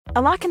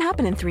A lot can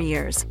happen in 3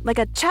 years, like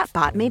a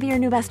chatbot may be your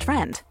new best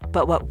friend.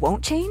 But what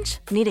won't change?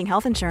 Needing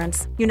health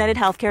insurance. United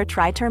Healthcare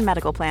Tri-Term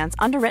Medical Plans,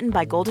 underwritten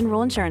by Golden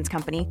Rule Insurance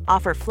Company,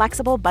 offer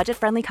flexible,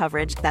 budget-friendly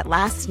coverage that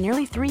lasts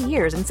nearly 3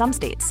 years in some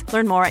states.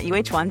 Learn more at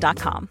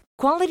uh1.com.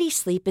 Quality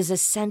sleep is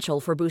essential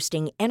for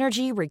boosting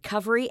energy,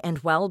 recovery, and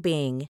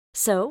well-being.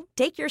 So,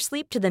 take your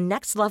sleep to the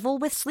next level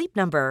with Sleep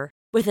Number.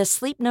 With a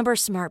Sleep Number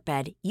smart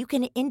bed, you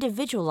can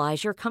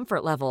individualize your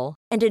comfort level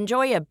and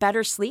enjoy a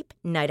better sleep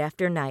night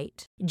after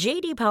night.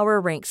 J.D. Power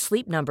ranks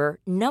Sleep Number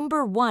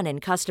number 1 in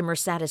customer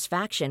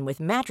satisfaction with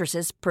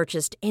mattresses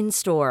purchased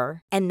in-store.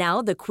 And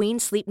now the Queen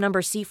Sleep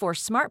Number C4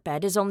 smart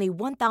bed is only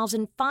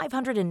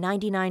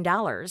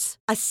 $1,599,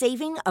 a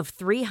saving of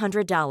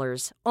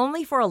 $300,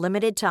 only for a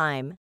limited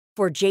time.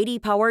 For J.D.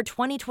 Power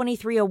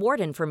 2023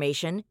 award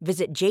information,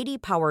 visit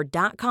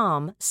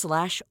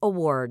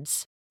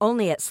jdpower.com/awards.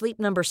 Only at Sleep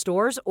Number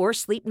stores or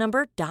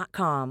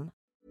sleepnumber.com.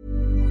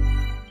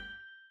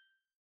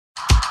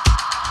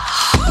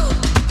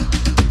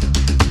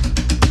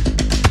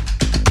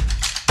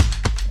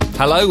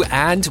 Hello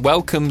and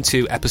welcome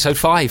to episode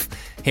 5.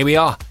 Here we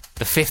are,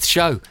 the 5th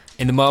show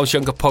in the Miles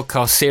Younger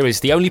podcast series,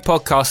 the only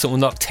podcast that will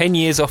knock 10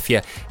 years off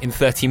you in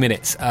 30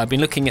 minutes. I've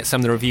been looking at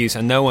some of the reviews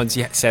and no one's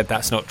yet said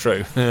that's not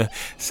true.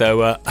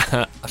 So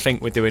I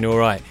think we're doing all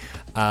right.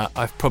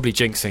 I've probably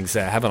jinxed things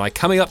there, haven't I?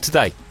 Coming up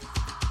today.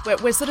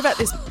 We're sort of at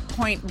this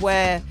point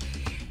where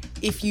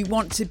if you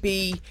want to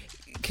be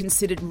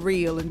considered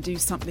real and do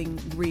something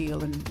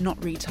real and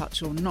not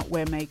retouch or not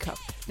wear makeup,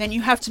 then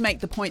you have to make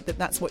the point that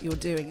that's what you're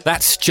doing.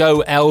 That's Jo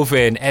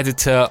Elvin,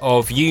 editor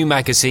of You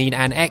magazine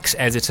and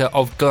ex-editor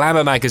of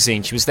Glamour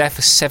magazine. She was there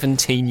for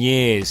 17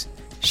 years.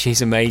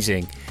 She's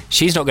amazing.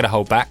 She's not going to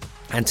hold back.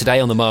 And today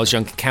on the Miles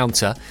Younger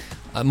counter,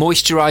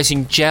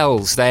 moisturising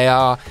gels.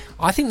 I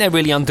think they're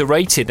really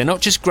underrated. They're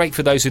not just great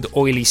for those with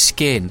oily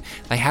skin.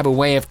 They have a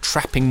way of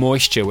trapping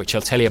moisture, which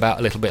I'll tell you about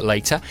a little bit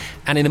later.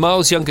 And in the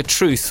Miles Younger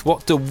Truth,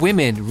 what do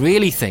women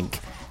really think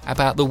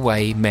about the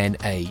way men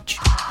age?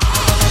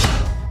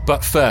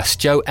 But first,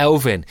 Jo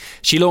Elvin.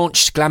 She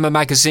launched Glamour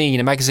magazine,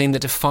 a magazine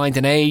that defined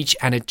an age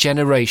and a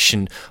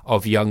generation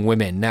of young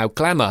women. Now,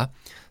 Glamour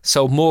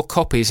sold more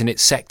copies in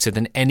its sector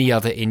than any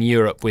other in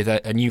Europe, with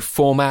a new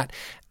format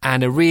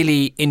and a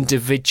really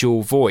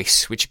individual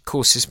voice, which of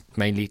course is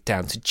mainly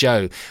down to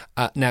Jo.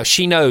 Now,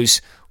 she knows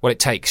what it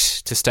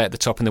takes to stay at the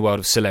top in the world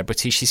of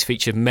celebrity. She's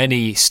featured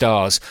many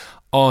stars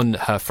on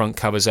her front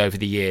covers over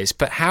the years.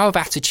 But how have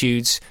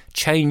attitudes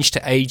changed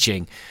to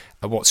ageing?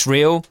 What's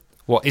real?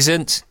 What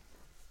isn't?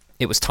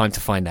 It was time to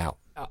find out.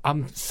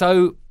 I'm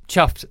so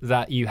chuffed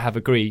that you have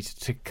agreed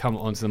to come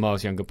onto the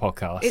Miles Younger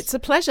podcast. It's a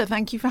pleasure.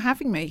 Thank you for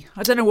having me.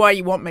 I don't know why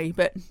you want me,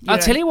 but I'll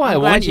tell you why I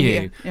want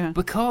you. Yeah.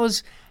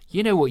 Because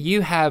you know what,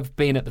 you have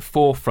been at the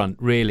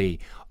forefront, really,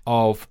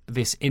 of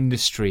this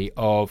industry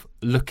of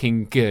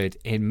looking good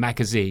in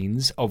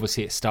magazines.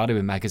 Obviously, it started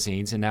with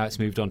magazines and now it's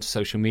moved on to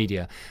social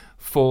media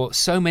for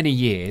so many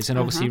years, and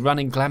obviously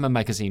running Glamour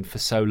magazine for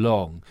so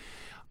long.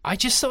 I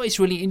just thought it's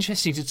really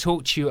interesting to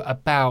talk to you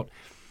about,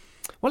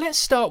 well, let's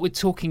start with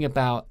talking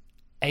about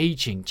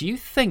aging. Do you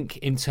think,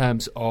 in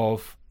terms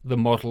of the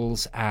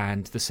models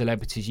and the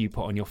celebrities you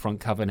put on your front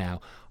cover now,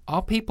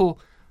 are people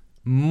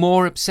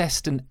more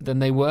obsessed than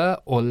they were,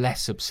 or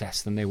less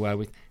obsessed than they were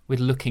with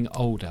looking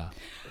older?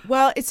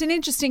 Well, it's an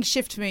interesting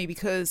shift for me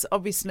because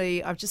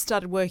obviously I've just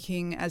started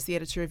working as the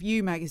editor of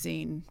You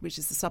magazine, which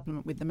is the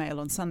supplement with the Mail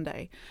on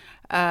Sunday,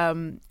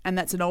 and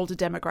that's an older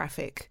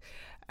demographic.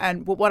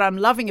 And what I'm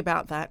loving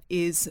about that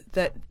is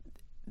that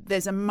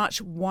there's a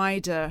much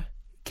wider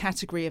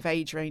category of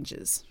age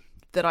ranges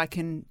that I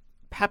can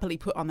happily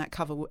put on that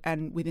cover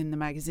and within the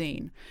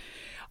magazine.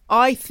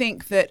 I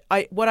think that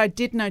what I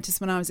did notice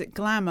when I was at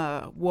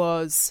Glamour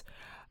was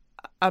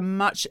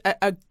an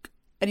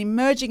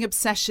emerging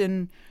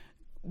obsession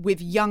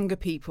with younger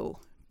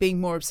people being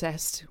more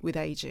obsessed with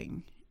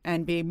aging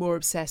and being more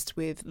obsessed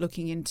with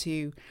looking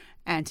into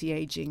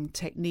anti-aging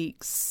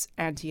techniques,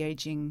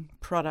 anti-aging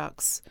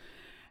products.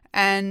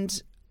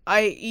 And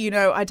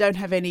I don't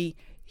have any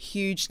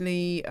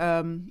hugely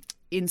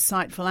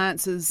insightful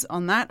answers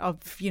on that. I'll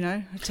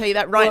tell you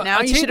that right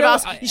now. You should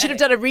have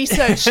done a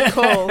research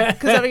call,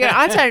 because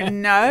I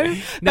don't know.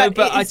 No,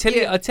 but I tell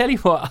you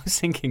what I was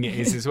thinking it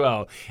is as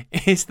well,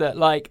 is that,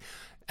 like,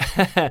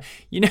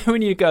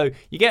 when you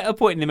get a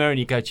point in the mirror and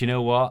you go, do you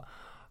know what?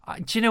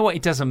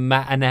 It doesn't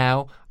matter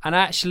now. And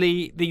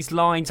actually, these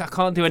lines, I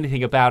can't do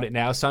anything about it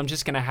now, so I'm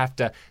just going to have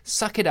to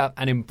suck it up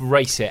and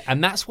embrace it.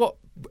 And that's what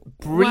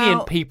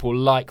brilliant people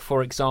like,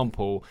 for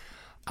example,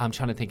 I'm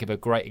trying to think of a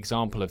great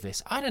example of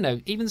this. I don't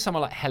know, even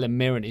someone like Helen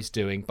Mirren is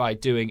doing, by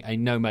doing a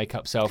no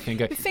makeup selfie and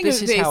going,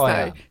 this is how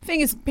I am. The thing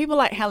is, people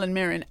like Helen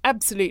Mirren,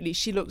 absolutely,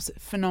 she looks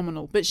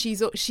phenomenal, but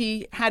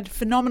she had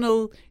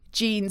phenomenal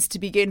genes to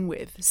begin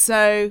with.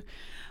 So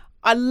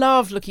I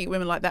love looking at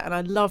women like that, and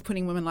I love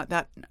putting women like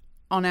that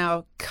on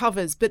our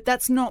covers, but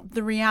that's not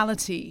the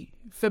reality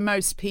for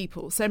most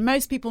people. So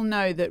most people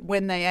know that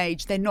when they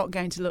age, they're not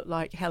going to look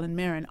like Helen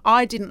Mirren.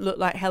 I didn't look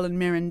like Helen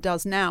Mirren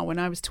does now when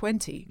I was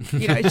 20.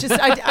 It's just,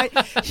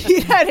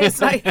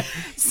 it's like,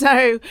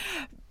 so,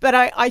 But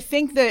I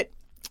think that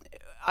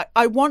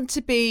I want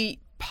to be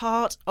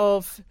part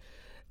of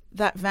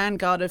that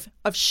vanguard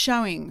of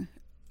showing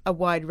a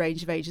wide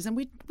range of ages. And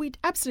we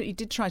absolutely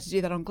did try to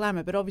do that on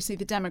Glamour, but obviously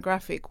the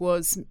demographic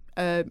was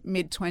a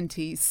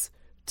mid-20s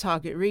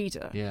target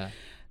reader. Yeah.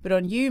 But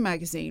on You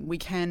magazine, we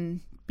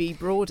can be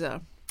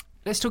broader.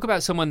 Let's talk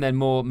about someone then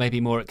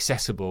maybe more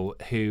accessible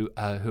who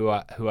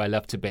I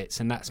love to bits,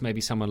 and that's maybe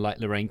someone like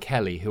Lorraine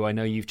Kelly, who I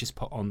know you've just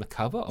put on the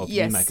cover of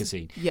You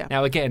magazine. Yeah.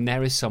 Now again,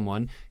 there is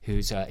someone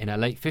who's in her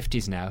late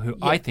 50s now who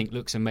I think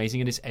looks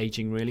amazing and is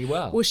aging really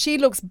well. Well, she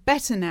looks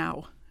better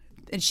now,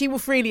 and she will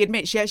freely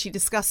admit, she actually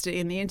discussed it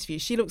in the interview.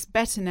 She looks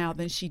better now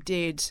than she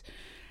did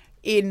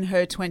in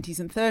her 20s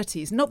and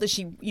 30s. Not that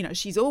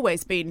she's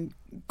always been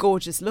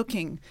gorgeous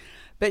looking,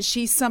 but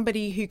she's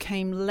somebody who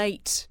came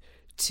late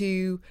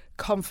to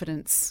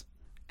confidence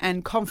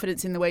in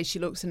the way she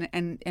looks and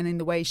in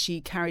the way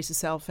she carries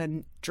herself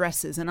and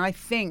dresses. And I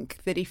think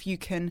that if you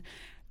can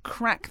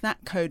crack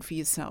that code for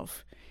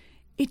yourself,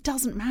 it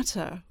doesn't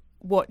matter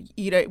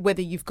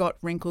whether you've got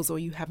wrinkles or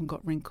you haven't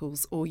got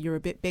wrinkles, or you're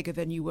a bit bigger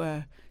than you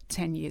were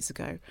 10 years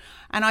ago.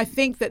 And I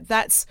think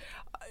that's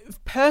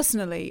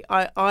personally,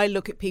 I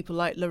look at people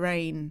like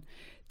Lorraine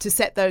to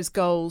set those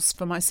goals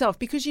for myself,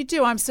 because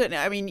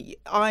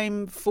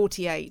I'm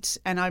 48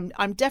 and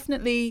I'm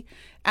definitely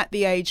at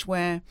the age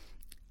where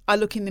I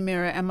look in the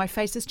mirror and my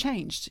face has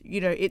changed.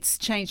 It's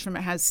changed from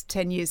it has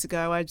 10 years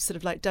ago. I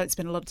sort of don't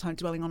spend a lot of time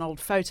dwelling on old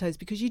photos,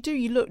 because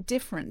you look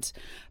different.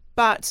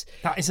 But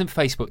that isn't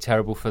Facebook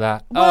terrible for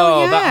that?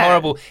 Well, that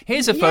horrible.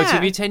 Here's a photo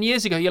of you 10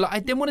 years ago. You're like, I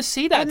didn't want to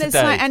see that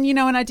today. And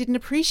I didn't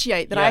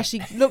appreciate that I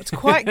actually looked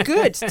quite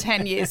good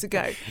 10 years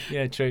ago.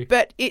 Yeah, true.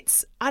 But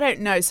I don't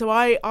know. So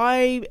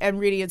I am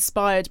really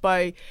inspired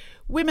by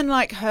women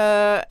like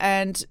her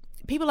and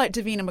people like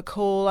Davina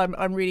McCall.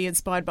 I'm really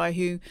inspired by,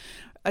 who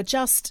are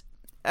just,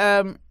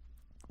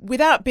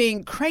 without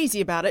being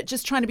crazy about it,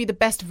 just trying to be the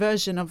best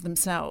version of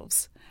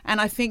themselves. And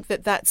I think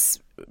that that's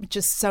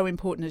just so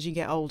important as you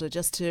get older,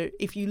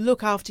 if you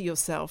look after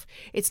yourself,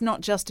 it's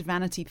not just a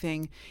vanity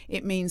thing.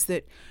 It means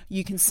that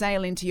you can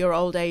sail into your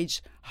old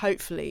age,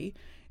 hopefully,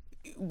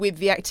 with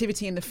the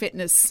activity and the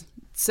fitness,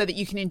 so that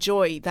you can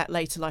enjoy that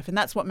later life. And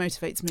that's what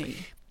motivates me.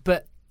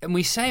 And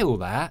we say all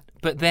that,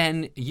 but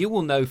then you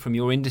will know from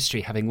your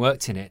industry, having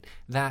worked in it,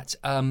 that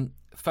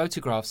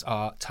photographs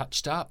are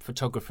touched up.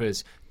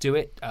 Photographers do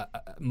it.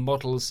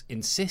 Models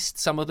insist.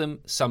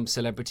 Some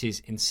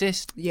celebrities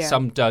insist. Yeah.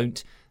 Some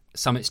don't.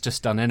 Some it's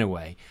just done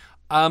anyway.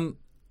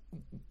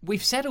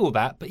 We've said all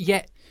that, but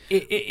yet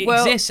it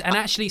exists, and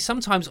actually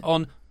sometimes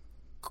on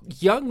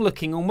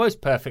young-looking,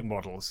 almost perfect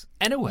models.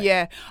 Anyway.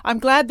 Yeah, I'm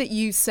glad that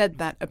you said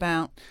that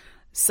about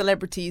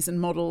celebrities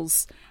and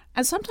models,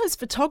 and sometimes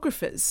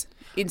photographers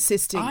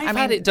insisting. I've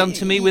had it done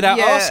to me without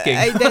asking.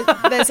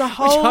 There's a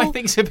whole, which I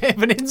think's a bit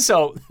of an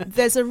insult.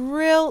 There's a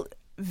real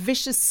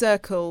vicious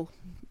circle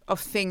of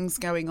things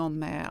going on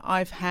there.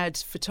 I've had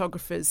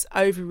photographers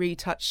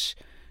over-retouch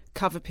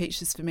cover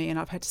pictures for me, and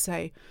I've had to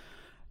say,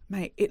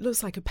 mate, it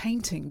looks like a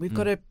painting. We've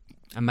got to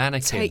a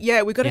mannequin.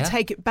 We've got to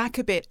take it back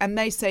a bit. And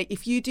they say,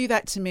 if you do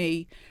that to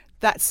me,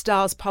 that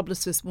star's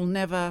publicist will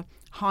never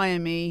hire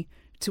me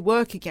to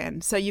work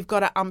again. So you've got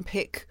to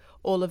unpick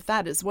all of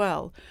that as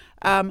well.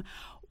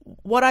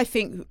 What I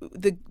think,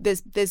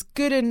 there's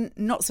good and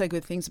not so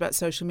good things about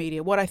social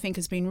media. What I think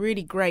has been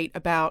really great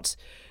about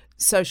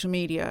social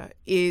media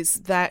is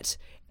that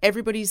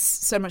everybody's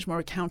so much more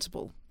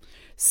accountable.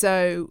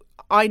 So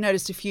I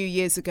noticed a few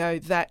years ago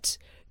that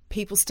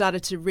people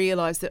started to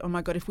realise that, oh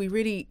my God, if we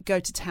really go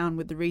to town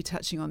with the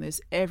retouching on this,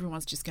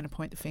 everyone's just going to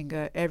point the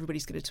finger.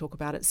 Everybody's going to talk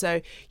about it.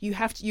 So you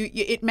have to.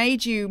 It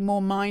made you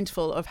more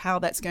mindful of how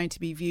that's going to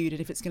be viewed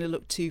and if it's going to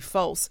look too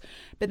false.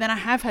 But then I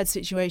have had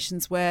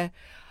situations where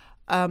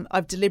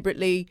I've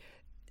deliberately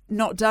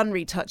not done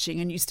retouching,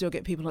 and you still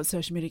get people on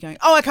social media going,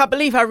 oh, I can't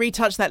believe how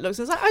retouched that looks.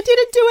 I was like, I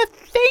didn't do a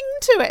thing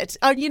to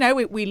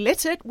it. We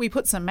lit it. We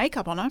put some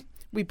makeup on her.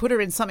 We put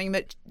her in something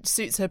that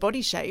suits her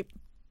body shape,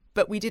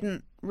 but we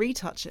didn't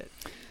retouch it.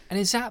 And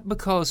is that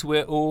because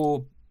we're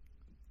all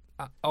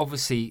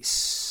obviously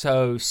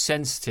so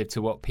sensitive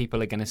to what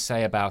people are going to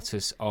say about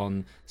us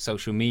on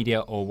social media,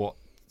 or what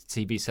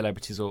TV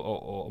celebrities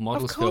or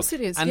models feel? Of course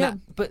it is, and yeah.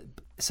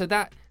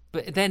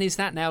 But then is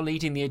that now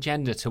leading the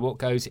agenda to what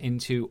goes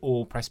into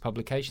all press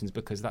publications,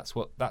 because that's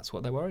what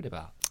they're worried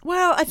about?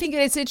 Well, I think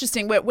it's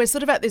interesting. We're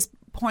sort of at this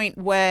point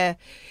where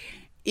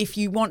if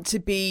you want to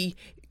be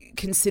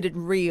considered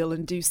real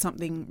and do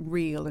something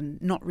real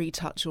and not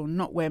retouch or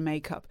not wear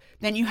makeup,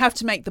 then you have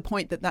to make the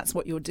point that that's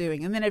what you're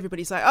doing. And then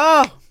everybody's like,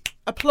 oh,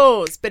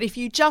 applause. But if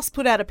you just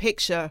put out a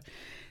picture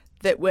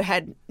that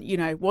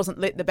wasn't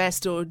lit the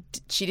best, or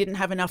she didn't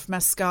have enough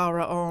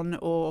mascara on,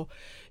 or,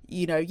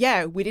 we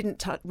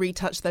didn't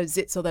retouch those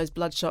zits or those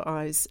bloodshot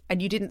eyes,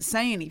 and you didn't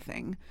say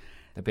anything,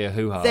 there'd be a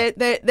hoo-ha.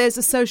 There's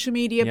a social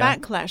media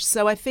backlash.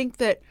 So I think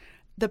that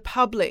the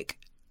public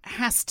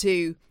has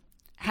to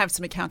have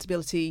some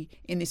accountability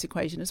in this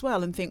equation as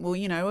well, and think,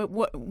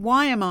 well,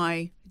 why am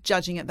I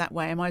judging it that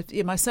way? Am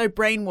I so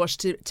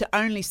brainwashed to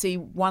only see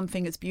one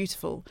thing as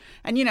beautiful?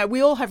 And, you know,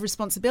 we all have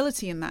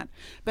responsibility in that.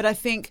 But I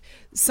think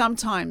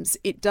sometimes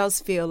it does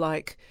feel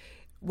like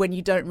when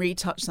you don't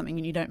retouch something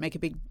and you don't make a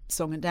big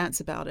song and dance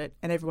about it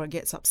and everyone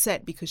gets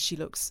upset because she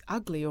looks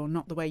ugly or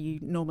not the way you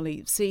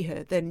normally see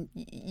her, then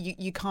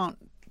you can't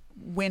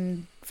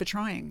win for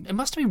trying. It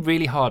must have been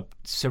really hard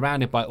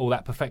surrounded by all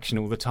that perfection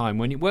all the time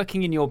when you're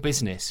working in your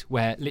business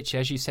where literally,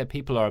 as you said,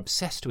 people are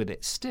obsessed with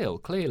it still,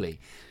 clearly.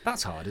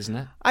 That's hard, isn't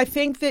it? I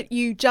think that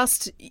you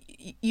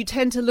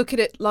tend to look at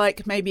it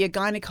like maybe a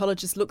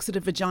gynecologist looks at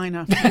a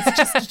vagina. It's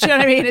just, do you know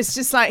what I mean? It's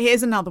just like,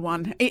 here's another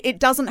one. It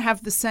doesn't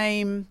have the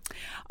same...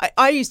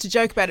 I used to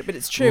joke about it, but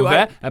it's true.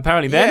 Well,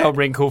 apparently they're not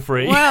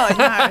wrinkle-free. Well,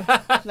 no,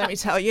 let me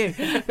tell you.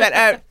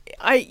 But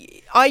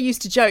I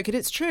used to joke, and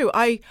it's true.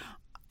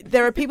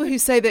 There are people who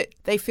say that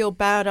they feel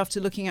bad after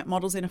looking at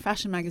models in a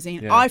fashion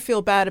magazine. Yeah. I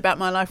feel bad about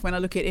my life when I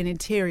look at an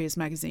interiors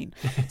magazine.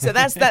 So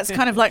that's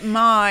kind of like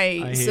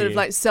my sort of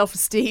like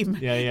self-esteem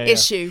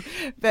issue.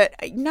 But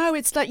no,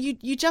 it's like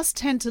you just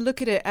tend to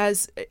look at it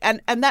as,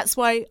 and that's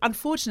why,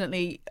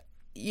 unfortunately,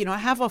 you know, I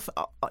have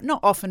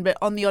not often, but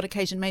on the odd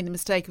occasion made the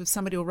mistake of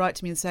somebody will write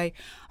to me and say,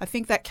 I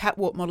think that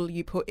catwalk model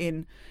you put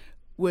in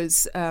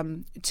was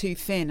too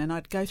thin. And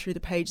I'd go through the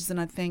pages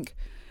and I'd think,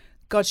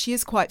 God, she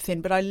is quite thin,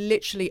 but I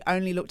literally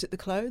only looked at the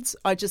clothes.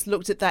 I just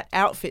looked at that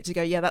outfit to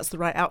go, yeah, that's the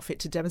right outfit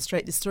to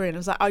demonstrate this story. And I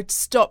was like, I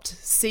stopped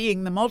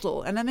seeing the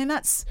model. And I mean,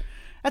 that's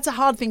a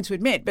hard thing to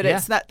admit, but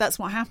that's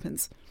what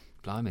happens.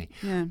 Blimey.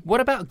 Yeah.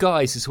 What about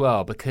guys as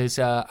well? Because,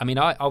 I've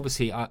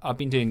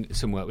been doing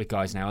some work with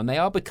guys now, and they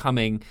are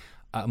becoming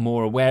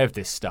more aware of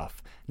this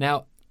stuff.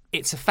 Now,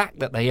 it's a fact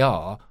that they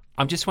are.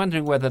 I'm just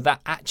wondering whether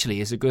that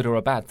actually is a good or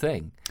a bad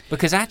thing.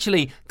 Because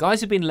actually,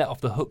 guys have been let off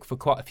the hook for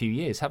quite a few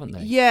years, haven't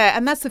they? Yeah,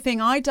 and that's the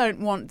thing. I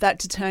don't want that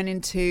to turn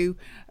into,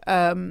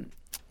 men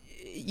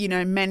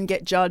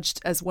get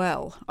judged as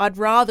well. I'd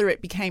rather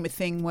it became a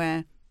thing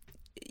where...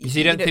 So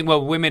you don't think,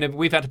 well, women,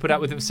 we've had to put up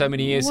with it for so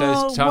many years,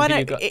 so it's time for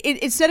you guys...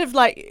 Instead of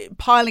like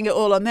piling it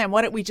all on them,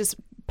 why don't we just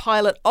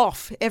pile it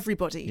off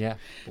everybody? Yeah.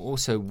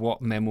 Also,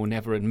 what men will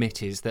never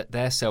admit is that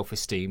their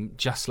self-esteem,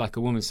 just like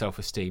a woman's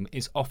self-esteem,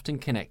 is often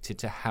connected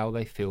to how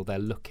they feel they're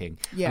looking.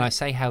 Yeah. And I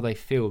say how they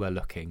feel they're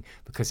looking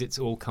because it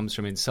all comes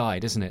from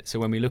inside, isn't it? So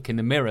when we look in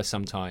the mirror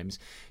sometimes,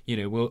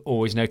 we'll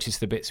always notice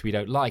the bits we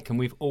don't like, and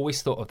we've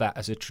always thought of that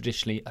as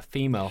traditionally a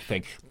female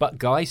thing. But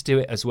guys do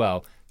it as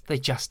well. They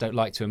just don't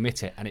like to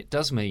admit it. And it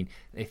does mean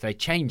if they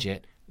change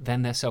it,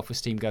 then their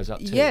self-esteem goes up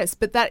too. Yes,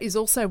 but that is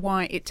also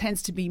why it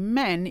tends to be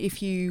men.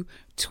 If you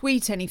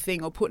tweet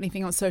anything or put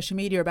anything on social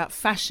media about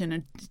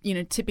fashion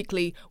and,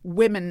 typically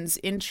women's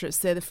interests,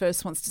 they're the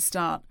first ones to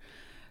start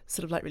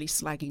sort of like really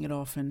slagging it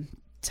off and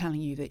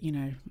telling you that,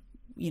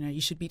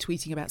 you should be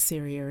tweeting about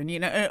Syria and,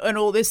 and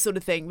all this sort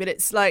of thing. But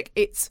it's like,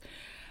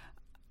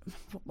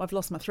 I've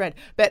lost my thread.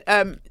 But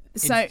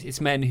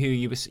it's men who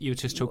you were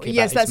just talking about.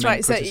 Yes, that's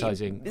right.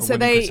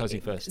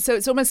 Criticizing first. So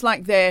it's almost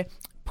like they're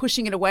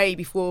pushing it away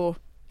before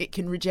it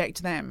can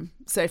reject them.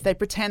 So if they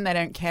pretend they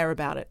don't care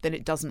about it, then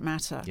it doesn't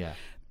matter. Yeah.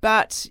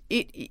 But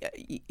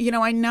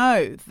I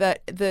know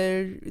that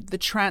the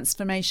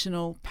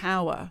transformational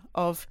power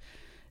of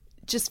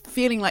just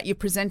feeling like you're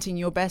presenting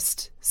your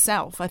best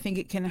self, I think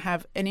it can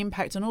have an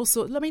impact on all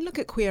sorts. Look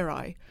at Queer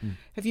Eye.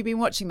 Have you been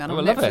watching that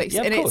on Netflix? Love it.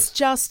 Yeah, and of course. It's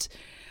just,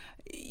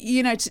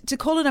 to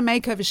call it a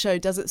makeover show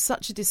does it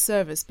such a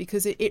disservice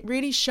because it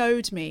really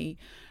showed me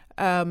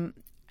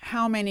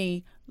how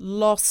many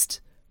lost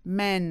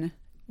men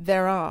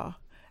there are,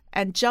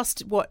 and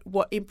just what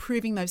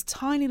improving those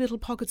tiny little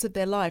pockets of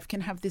their life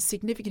can have this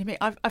significant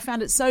impact. I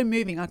found it so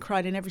moving. I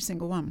cried in every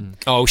single one.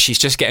 Oh, she's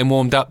just getting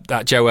warmed up,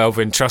 that Jo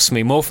Elvin. Trust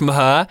me, more from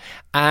her.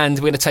 And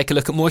we're going to take a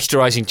look at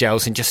moisturising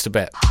gels in just a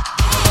bit.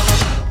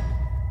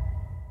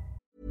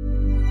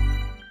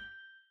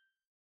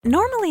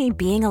 Normally,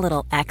 being a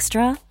little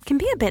extra can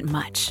be a bit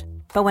much.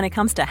 But when it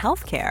comes to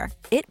healthcare,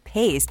 it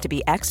pays to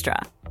be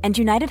extra. And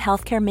United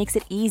Healthcare makes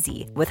it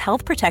easy with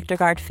Health Protector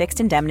Guard fixed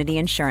indemnity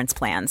insurance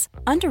plans.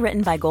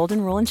 Underwritten by Golden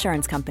Rule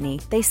Insurance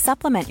Company, they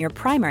supplement your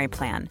primary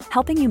plan,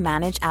 helping you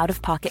manage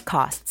out-of-pocket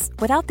costs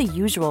without the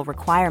usual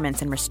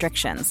requirements and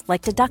restrictions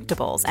like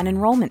deductibles and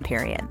enrollment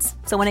periods.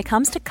 So when it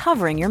comes to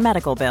covering your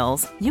medical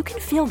bills, you can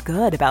feel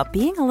good about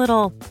being a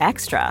little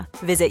extra.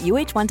 Visit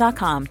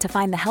uh1.com to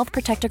find the Health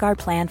Protector Guard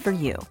plan for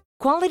you.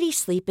 Quality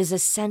sleep is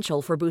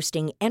essential for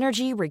boosting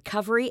energy,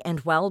 recovery,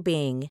 and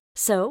well-being.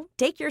 So,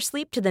 take your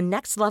sleep to the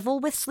next level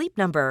with Sleep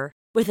Number.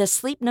 With a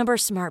Sleep Number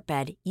smart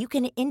bed, you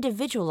can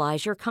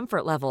individualize your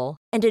comfort level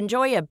and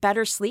enjoy a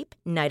better sleep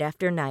night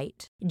after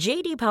night.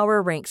 J.D.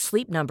 Power ranks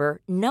Sleep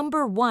Number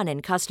number 1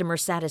 in customer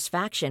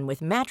satisfaction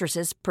with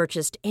mattresses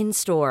purchased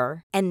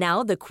in-store. And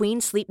now the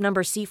Queen Sleep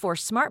Number C4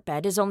 smart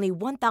bed is only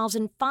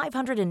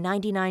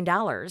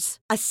 $1,599,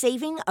 a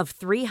saving of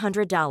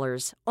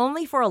 $300,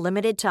 only for a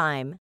limited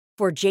time.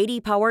 For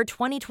J.D. Power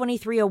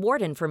 2023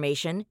 award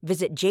information,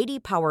 visit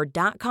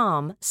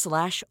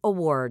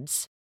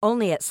jdpower.com/awards.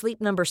 Only at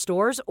Sleep Number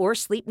stores or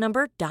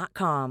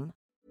sleepnumber.com.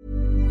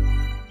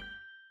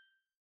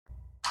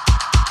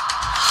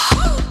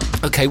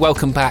 Okay,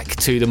 welcome back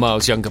to the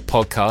Miles Younger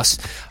podcast.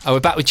 We're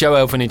back with Joe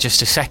Elvin in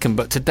just a second,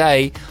 but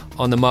today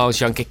on the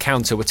Miles Younger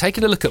counter, we're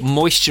taking a look at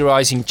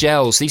moisturising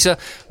gels. These are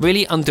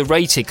really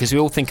underrated because we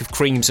all think of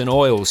creams and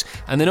oils,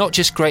 and they're not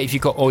just great if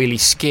you've got oily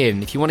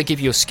skin. If you want to give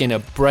your skin a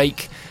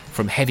break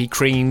from heavy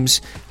creams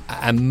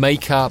and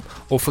makeup,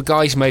 or for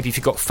guys maybe if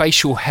you've got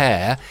facial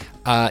hair,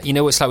 you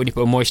know what it's like when you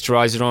put a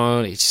moisturiser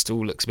on, it just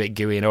all looks a bit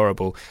gooey and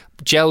horrible.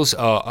 Gels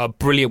are a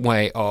brilliant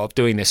way of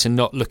doing this and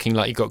not looking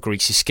like you've got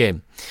greasy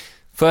skin.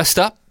 First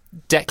up,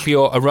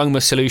 Declior Aroma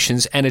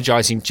Solutions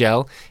Energising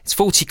Gel. It's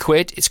 40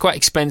 quid. It's quite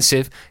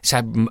expensive. It's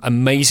had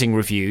amazing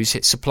reviews.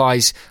 It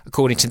supplies,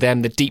 according to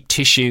them, the deep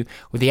tissue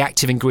with the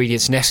active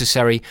ingredients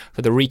necessary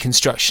for the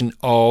reconstruction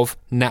of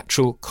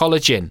natural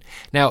collagen.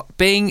 Now,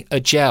 being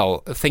a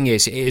gel, the thing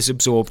is, it is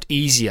absorbed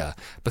easier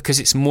because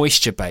it's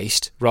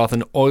moisture-based rather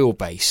than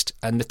oil-based.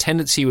 And the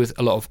tendency with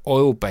a lot of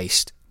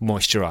oil-based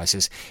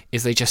moisturisers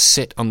is they just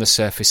sit on the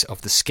surface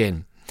of the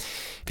skin.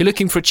 If you're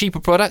looking for a cheaper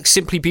product,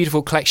 Simply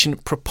Beautiful Collection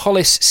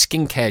Propolis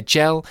Skincare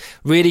Gel.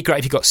 Really great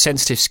if you've got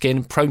sensitive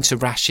skin, prone to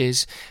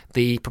rashes.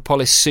 The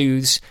Propolis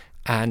soothes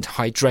and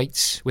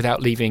hydrates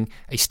without leaving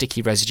a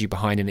sticky residue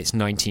behind, and it's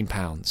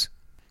 £19.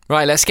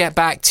 Right, let's get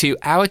back to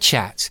our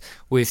chat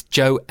with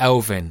Jo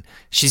Elvin.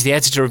 She's the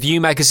editor of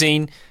You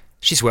magazine.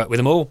 She's worked with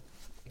them all.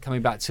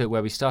 Coming back to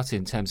where we started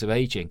in terms of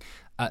ageing,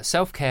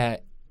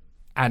 self-care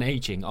and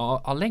ageing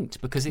are linked,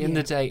 because at the end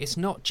of the day, it's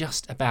not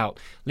just about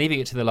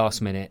leaving it to the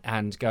last minute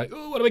and going,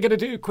 oh, what are we going to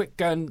do? Quick,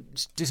 go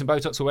and do some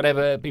Botox or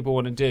whatever people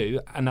want to do,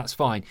 and that's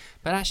fine.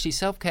 But actually,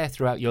 self-care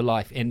throughout your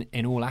life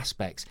in all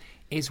aspects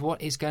is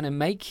what is going to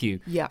make you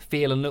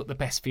feel and look the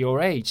best for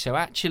your age. So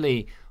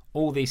actually,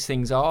 all these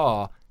things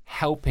are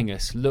helping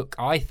us look,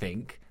 I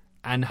think,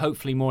 and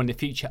hopefully more in the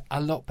future,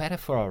 a lot better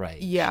for our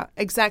age. Yeah,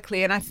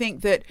 exactly. And I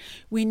think that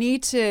we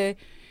need to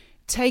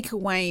take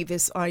away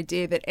this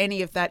idea that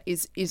any of that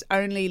is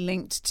only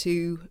linked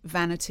to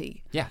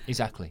vanity. Yeah,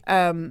 exactly.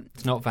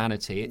 It's not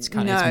vanity. It's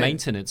kind of it's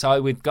maintenance.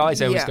 With guys,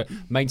 they always go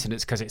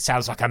maintenance because it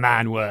sounds like a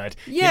man word.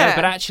 Yeah, you know,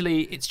 but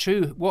actually, it's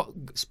true.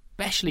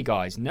 Especially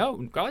guys. No,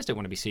 guys don't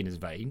want to be seen as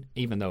vain,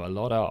 even though a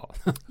lot are.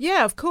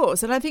 Yeah, of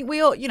course. And I think we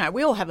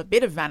all have a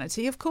bit of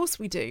vanity. Of course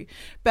we do.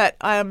 But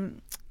I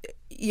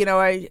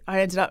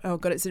ended up. Oh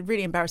God, it's a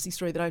really embarrassing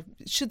story that I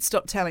should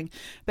stop telling.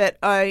 But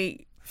I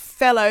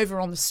fell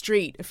over on the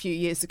street a few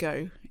years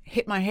ago,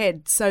 hit my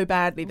head so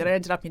badly that I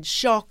ended up in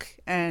shock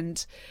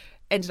and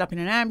ended up in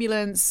an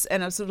ambulance,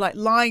 and I was sort of like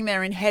lying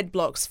there in head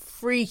blocks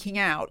freaking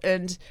out,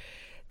 and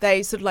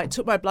they sort of like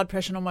took my blood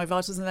pressure and all my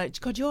vitals, and they're like,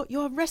 God,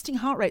 your resting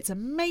heart rate's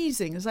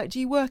amazing. I was like, do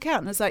you work out?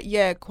 And I was like,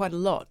 yeah, quite a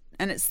lot.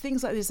 And it's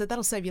things like this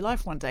that'll save your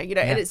life one day,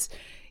 and it's,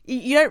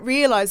 you don't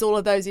realise all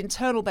of those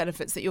internal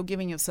benefits that you're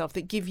giving yourself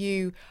that give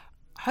you,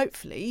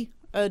 hopefully,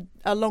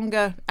 a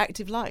longer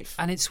active life.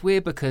 And it's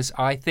weird because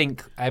I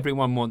think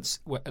everyone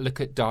look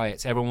at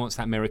diets, everyone wants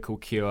that miracle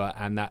cure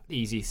and that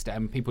easy step,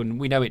 and people,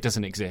 we know it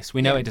doesn't exist.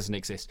 We know it doesn't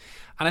exist.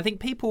 And I think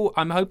people,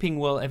 I'm hoping,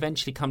 will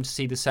eventually come to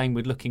see the same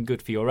with looking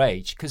good for your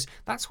age, because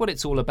that's what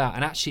it's all about.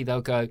 And actually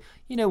they'll go,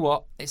 you know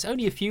what, it's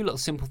only a few little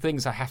simple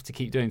things I have to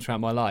keep doing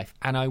throughout my life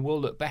and I will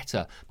look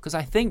better. Because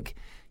I think,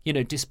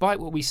 despite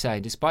what we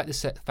say, despite the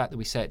fact that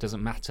we say it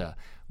doesn't matter,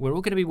 we're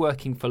all going to be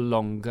working for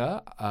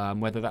longer.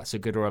 Whether that's a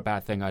good or a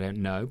bad thing, I don't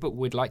know. But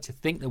we'd like to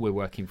think that we're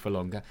working for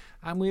longer.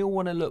 And we all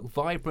want to look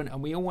vibrant,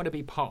 and we all want to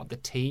be part of the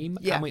team.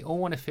 Yeah. And we all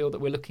want to feel that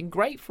we're looking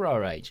great for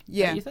our age.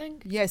 Yeah. Don't you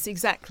think? Yes,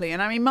 exactly.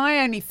 And I mean, my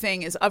only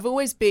thing is I've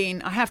always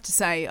been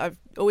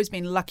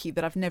lucky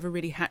that I've never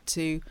really had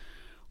to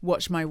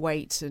watch my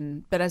weight.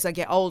 But as I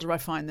get older, I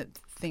find that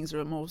things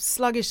are more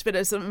sluggish. But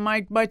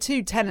my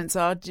two tenets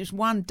are just,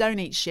 one, don't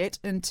eat shit,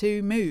 and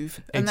two, move.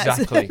 And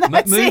exactly.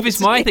 Move is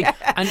my thing.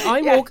 And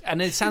I walk,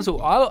 and it sounds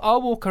all,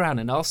 I'll walk around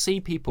and I'll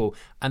see people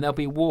and they'll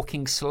be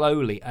walking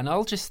slowly, and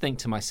I'll just think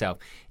to myself,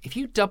 if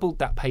you doubled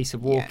that pace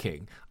of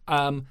walking,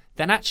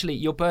 then actually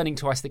you're burning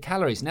twice the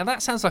calories. Now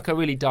that sounds like a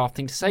really daft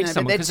thing to say to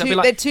someone, because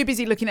they're too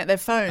busy looking at their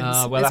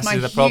phones. Well, that's my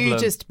the problem.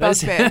 Hugest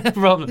bugbear.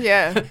 Problem.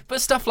 Yeah. But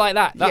stuff like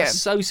that's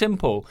so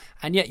simple,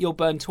 and yet you'll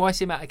burn twice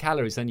the amount of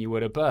calories than you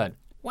would have burned.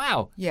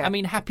 Wow. Yeah. I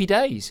mean, happy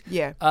days.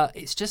 Yeah.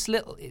 It's just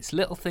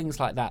little things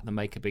like that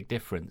make a big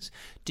difference.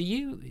 Do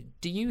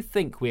you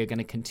think we are going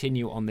to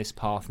continue on this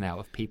path now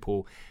of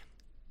people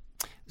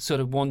sort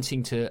of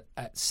wanting to,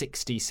 at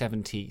 60,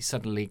 70,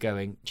 suddenly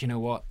going, do you know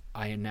what?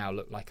 I now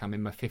look like I'm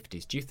in my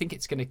 50s. Do you think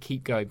it's going to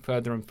keep going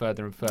further and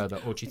further and further?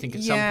 Or do you think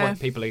at some point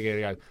people are going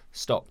to go,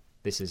 stop,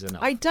 this is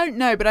enough? I don't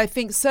know, but I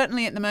think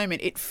certainly at the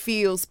moment it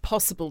feels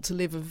possible to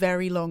live a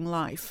very long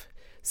life.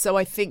 So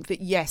I think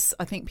that, yes,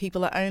 I think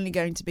people are only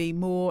going to be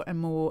more and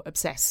more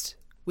obsessed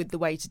with the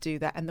way to do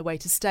that and the way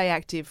to stay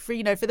active for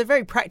the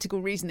very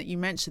practical reason that you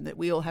mentioned, that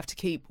we all have to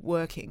keep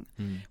working.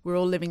 We're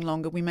all living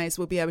longer. We may as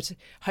well be able to,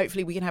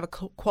 hopefully we can have a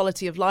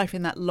quality of life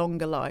in that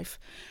longer life.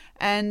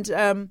 And,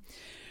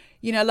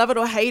 love it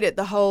or hate it,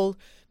 the whole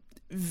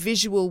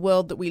visual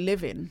world that we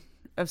live in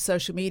of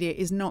social media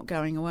is not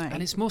going away.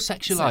 And it's more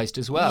sexualized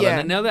as well. Yeah. And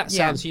I know that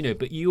sounds,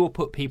 but you will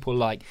put people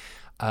like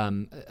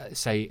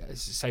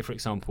say for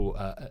example,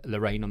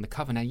 Lorraine on the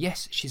cover. Now,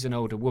 yes, she's an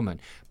older woman,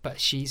 but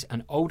she's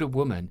an older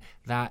woman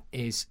that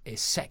is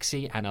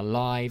sexy and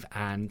alive,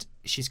 and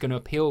she's going to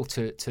appeal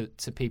to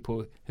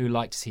people who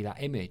like to see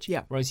that image.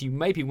 Yeah. Whereas you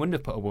maybe wouldn't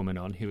have put a woman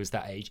on who was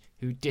that age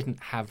who didn't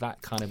have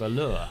that kind of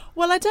allure.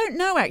 Well, I don't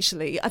know,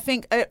 actually. I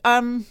think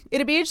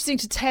it'd be interesting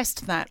to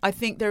test that. I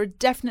think there are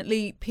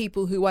definitely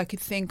people who I could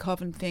think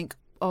of and think,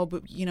 oh,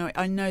 but,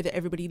 I know that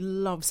everybody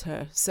loves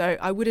her, so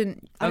I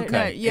wouldn't. I don't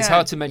know. Yeah. It's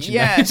hard to mention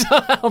names,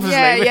 obviously.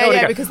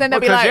 Yeah, because then they'll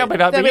be like,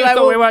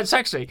 thought we weren't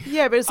sexy.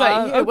 Yeah, but it's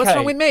like, what's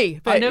wrong with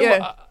me? But, I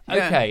know.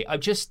 Okay,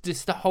 I'm just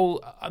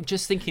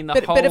thinking the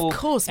whole. But of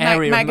course,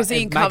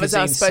 magazine covers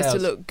are supposed sales.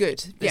 to look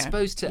good. They're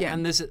supposed to,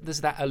 and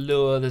there's that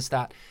allure.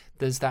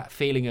 There's that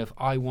feeling of,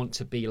 I want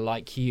to be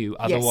like you.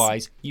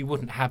 Otherwise, you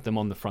wouldn't have them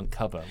on the front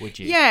cover, would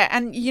you? Yeah,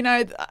 and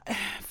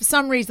for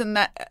some reason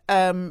that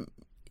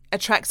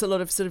attracts a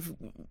lot of sort of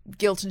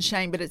guilt and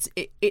shame, but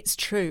it's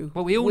true.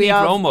 Well, we all need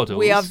role models.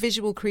 We are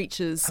visual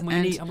creatures, and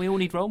we all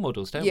need role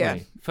models, don't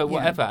we? For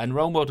whatever, and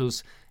role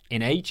models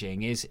in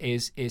aging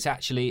is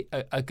actually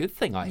a good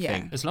thing, I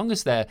think, as long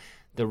as they're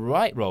the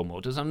right role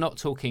models. I'm not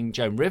talking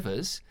Joan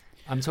Rivers.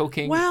 I'm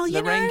talking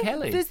Lorraine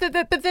Kelly.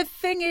 But the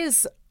thing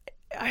is,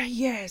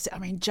 yes, I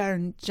mean,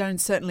 Joan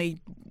certainly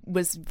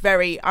was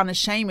very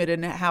unashamed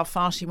in how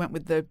far she went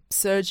with the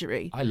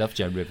surgery. I love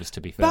Joan Rivers,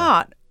 to be fair.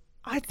 But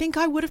I think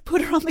I would have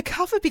put her on the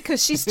cover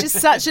because she's just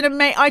such an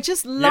amazing. I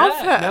just love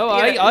her. No,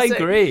 I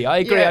agree. Yeah.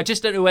 I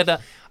just don't know whether,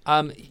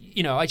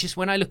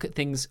 when I look at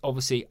things,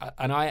 obviously,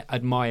 and I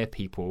admire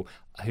people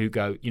who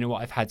go, you know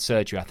what, I've had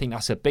surgery. I think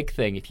that's a big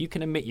thing. If you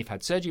can admit you've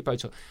had surgery,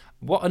 Botox.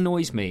 What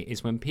annoys me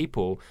is when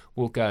people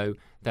will go,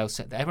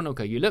 everyone will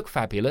go, you look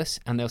fabulous,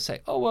 and they'll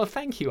say, oh, well,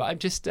 thank you, I'm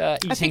just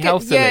eating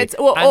healthily. It's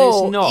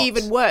not.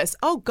 Even worse,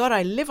 oh, God,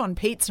 I live on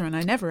pizza and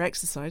I never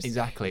exercise.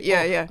 Exactly.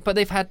 Yeah. But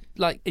they've had,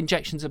 like,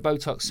 injections of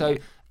Botox, so,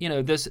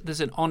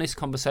 there's an honest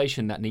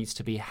conversation that needs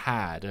to be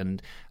had,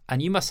 and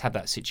you must have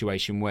that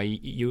situation where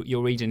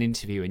you'll read an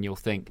interview and you'll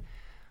think,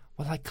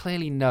 well, I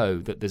clearly know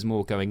that there's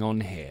more going on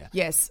here.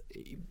 Yes.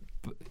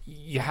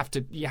 You have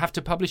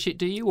to publish it,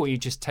 do you, or you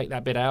just take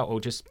that bit out,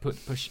 or just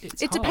push?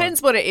 It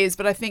depends what it is,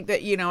 but I think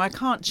that I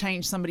can't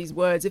change somebody's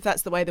words if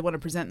that's the way they want to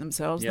present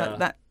themselves.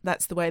 Yeah.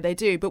 That's the way they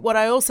do. But what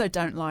I also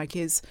don't like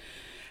is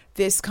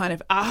this kind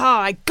of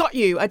I got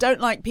you. I don't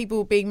like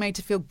people being made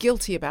to feel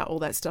guilty about all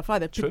that stuff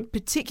either. True.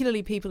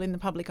 Particularly people in the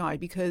public eye,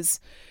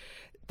 because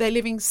they're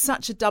living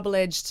such a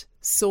double-edged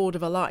sword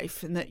of a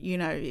life, and that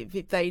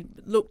if they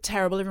look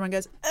terrible, everyone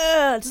goes,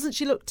 doesn't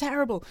she look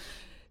terrible?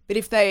 But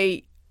if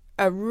they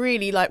are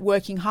really like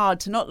working hard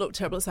to not look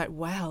terrible, it's like,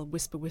 well,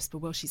 whisper,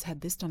 well, she's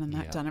had this done and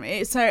that done. I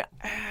mean, so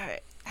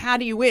how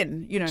do you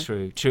win?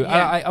 True.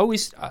 Yeah.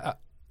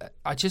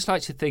 I just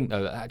like to think,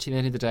 though, that actually at the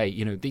end of the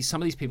day,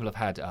 some of these people have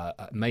had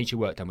major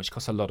work done, which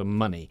costs a lot of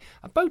money.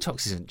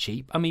 Botox isn't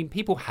cheap. I mean,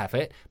 people have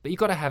it, but you've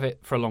got to have it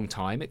for a long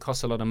time. It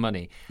costs a lot of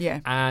money.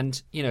 Yeah.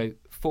 And,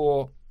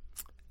 for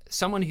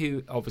someone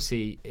who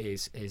obviously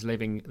is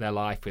living their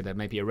life with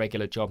maybe a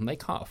regular job and they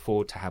can't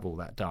afford to have all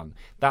that done,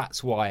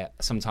 that's why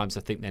sometimes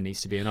I think there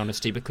needs to be an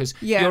honesty, because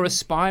you're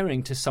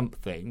aspiring to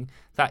something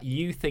that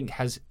you think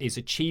is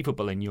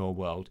achievable in your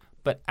world,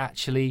 but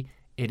actually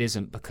it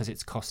isn't, because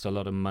it's cost a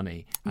lot of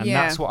money, and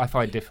that's what I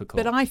find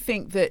difficult. But I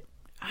think that,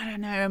 I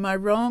don't know, am I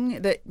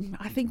wrong? That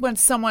I think when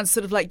someone's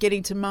sort of like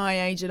getting to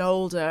my age and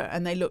older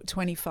and they look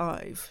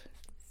 25,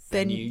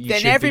 then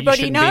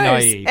everybody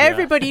knows.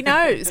 Everybody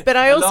knows. But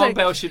I also, alarm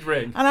bell should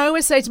ring. And I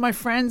always say to my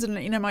friends,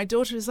 and my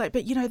daughter is like,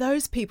 but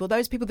those people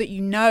that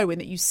you know and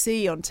that you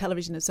see on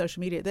television and social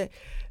media,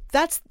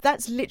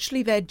 that's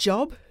literally their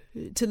job,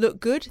 to look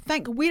good.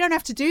 We don't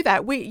have to do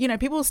that.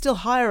 People will still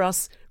hire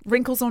us,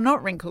 wrinkles or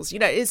not wrinkles.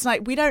 It's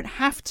like we don't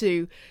have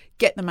to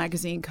get the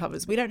magazine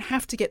covers. We don't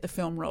have to get the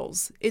film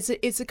roles.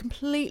 It's a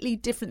completely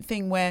different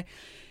thing where,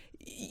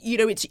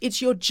 it's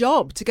your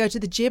job to go to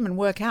the gym and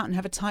work out and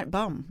have a tight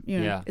bum.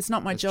 It's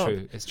not my job.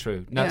 It's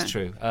true. That's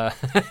true.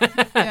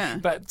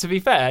 But to be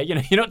fair,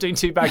 you're not doing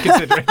too bad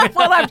considering.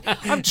 Well,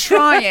 I'm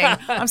trying.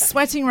 I'm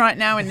sweating right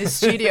now in this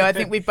studio. I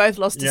think we've both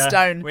lost a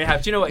stone. We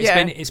have. Do you know what?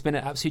 It's been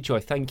an absolute joy.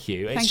 Thank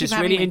you. It's just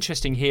really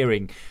interesting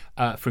hearing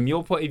from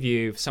your point of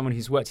view, someone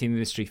who's worked in the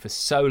industry for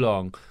so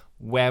long,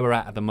 where we're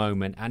at the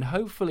moment, and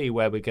hopefully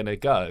where we're going to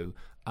go.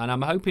 And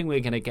I'm hoping we're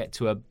going to get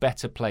to a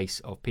better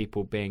place of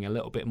people being a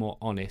little bit more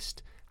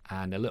honest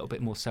and a little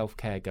bit more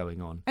self-care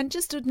going on. And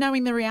just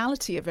knowing the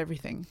reality of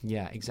everything.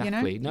 Yeah,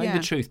 exactly. Knowing the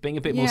truth, being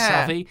a bit more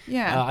savvy.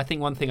 Yeah. I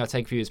think one thing I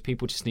take for you is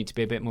people just need to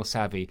be a bit more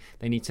savvy.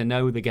 They need to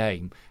know the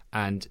game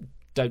and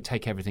don't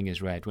take everything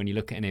as read. When you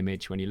look at an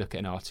image, when you look at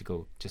an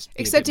article, just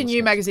except in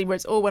New Magazine where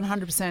it's all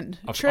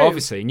 100% true.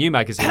 Obviously, New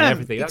Magazine and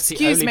everything. That's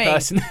the only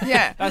person.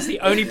 Yeah. That's the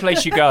only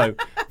place you go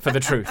for the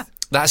truth.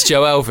 That's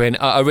Jo Elvin.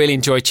 I really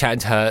enjoyed chatting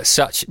to her.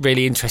 Such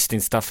really interesting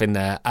stuff in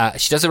there.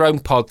 She does her own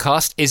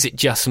podcast, Is It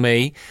Just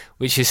Me?,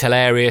 which is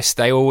hilarious.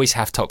 They always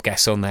have top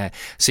guests on there,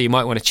 so you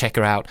might want to check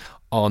her out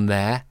on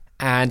there.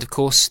 And, of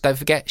course, don't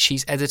forget,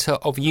 she's editor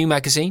of You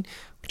Magazine,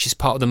 which is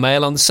part of the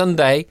Mail on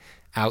Sunday,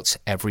 out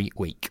every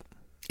week.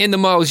 In the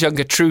Miles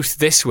Younger Truth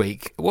this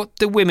week, what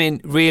do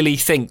women really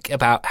think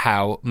about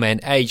how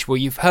men age? Well,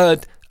 you've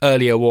heard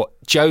earlier what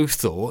Jo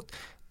thought.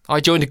 I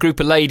joined a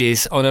group of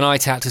ladies on a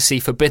night out to see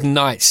Forbidden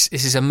Nights.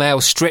 This is a male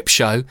strip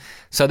show,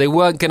 so they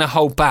weren't going to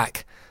hold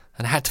back,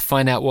 and I had to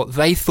find out what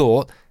they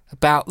thought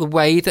about the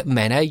way that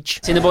men age.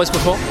 Seen the boys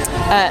before?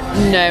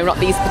 No, not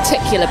these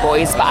particular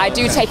boys, but I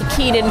do take a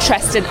keen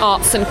interest in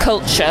arts and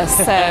culture,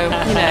 so,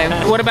 you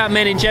know. What about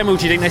men in general?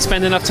 Do you think they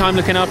spend enough time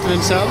looking after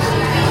themselves?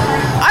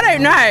 I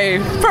don't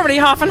know. Probably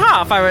half and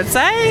half, I would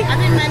say. I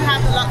think men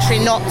have the luxury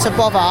not to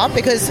bother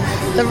because,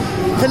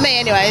 for me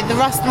anyway, the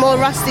more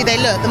rusty they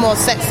look, the more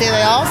sexy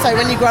they are. So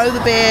when you grow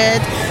the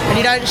beard and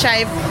you don't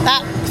shave,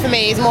 that for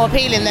me is more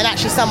appealing than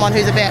actually someone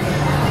who's a bit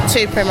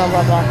too prim and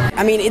proper.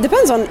 I mean, it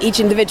depends on each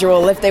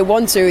individual. If they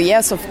want to,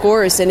 yes, of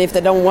course, and if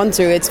they don't want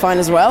to, it's fine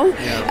as well.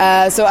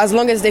 Yeah. So as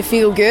long as they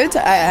feel good,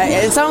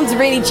 it sounds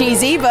really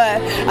cheesy,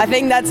 but I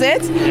think that's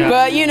it. Yeah.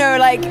 But you know,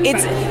 like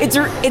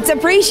it's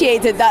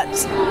appreciated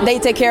that they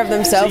take care of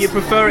themselves. So you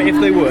prefer it if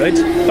they would,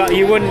 but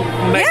you wouldn't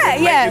make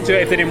them do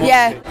it if they didn't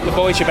want to. The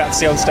boys you're about to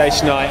see on stage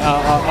tonight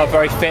are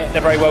very fit.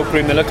 They're very well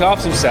groomed. They look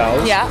after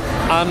themselves. Yeah.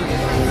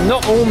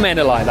 Not all men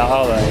are like that,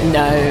 are they?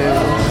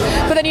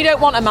 No. But then you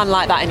don't want a man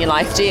like that in your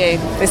life, do you?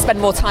 They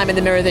spend more time in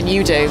the mirror than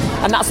you do,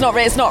 and that's not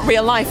it's not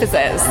real life, is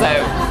it? So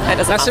it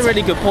doesn't That's matter. a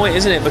really good point,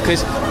 isn't it?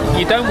 Because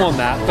you don't want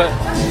that,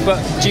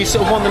 but do you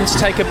sort of want them to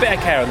take a bit of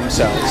care of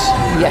themselves?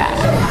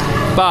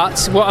 Yeah.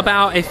 But what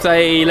about if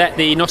they let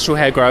the nostril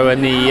hair grow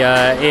and the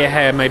ear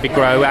hair maybe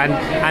grow,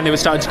 and they were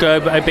starting to go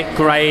a bit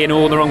grey in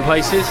all the wrong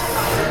places?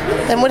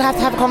 Then we'd have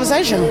to have a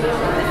conversation.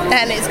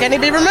 And it's going to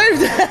be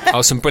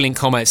removed. Some brilliant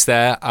comments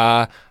there.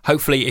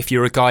 Hopefully, if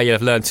you're a guy, you'll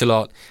have learnt a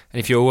lot. And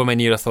if you're a woman,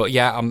 you'll have thought,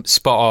 yeah, I'm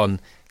spot on.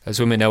 Those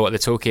women know what they're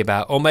talking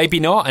about. Or maybe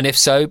not. And if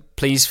so,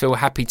 please feel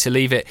happy to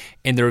leave it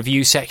in the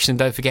review section.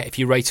 Don't forget, if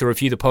you rate or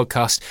review the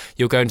podcast,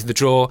 you'll go into the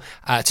draw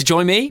to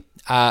join me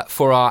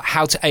for our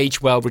How to Age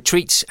Well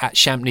retreats at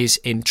Champneys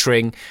in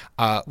Tring,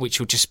 which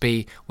will just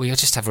be, well, you'll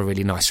just have a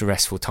really nice and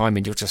restful time,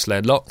 and you'll just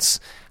learn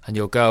lots, and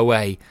you'll go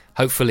away,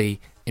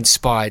 hopefully,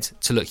 inspired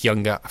to look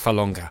younger for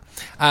longer.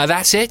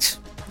 That's it.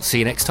 See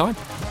you next time.